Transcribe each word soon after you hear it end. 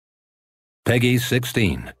Peggy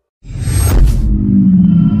 16.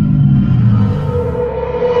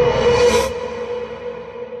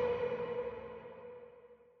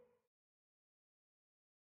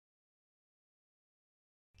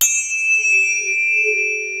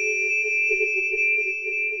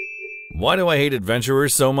 Why do I hate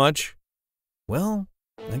adventurers so much? Well,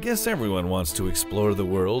 I guess everyone wants to explore the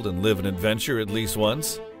world and live an adventure at least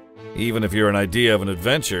once. Even if your idea of an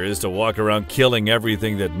adventure is to walk around killing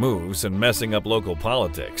everything that moves and messing up local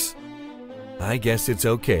politics. I guess it's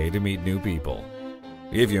okay to meet new people.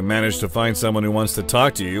 If you manage to find someone who wants to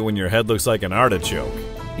talk to you when your head looks like an artichoke,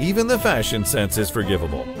 even the fashion sense is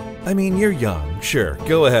forgivable. I mean, you're young, sure,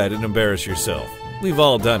 go ahead and embarrass yourself. We've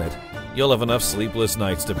all done it. You'll have enough sleepless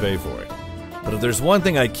nights to pay for it. But if there's one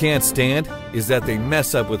thing I can't stand, is that they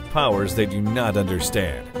mess up with powers they do not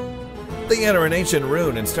understand. They enter an ancient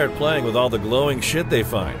rune and start playing with all the glowing shit they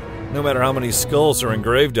find, no matter how many skulls are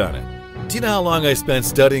engraved on it. Do you know how long I spent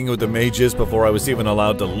studying with the mages before I was even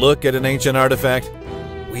allowed to look at an ancient artifact?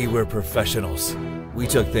 We were professionals. We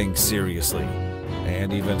took things seriously.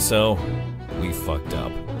 And even so, we fucked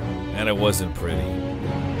up. And it wasn't pretty.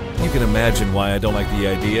 You can imagine why I don't like the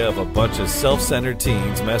idea of a bunch of self-centered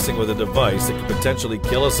teens messing with a device that could potentially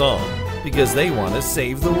kill us all because they want to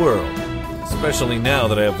save the world. Especially now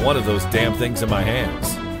that I have one of those damn things in my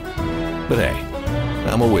hands. But hey,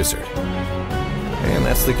 I'm a wizard. And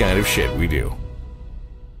that's the kind of shit we do.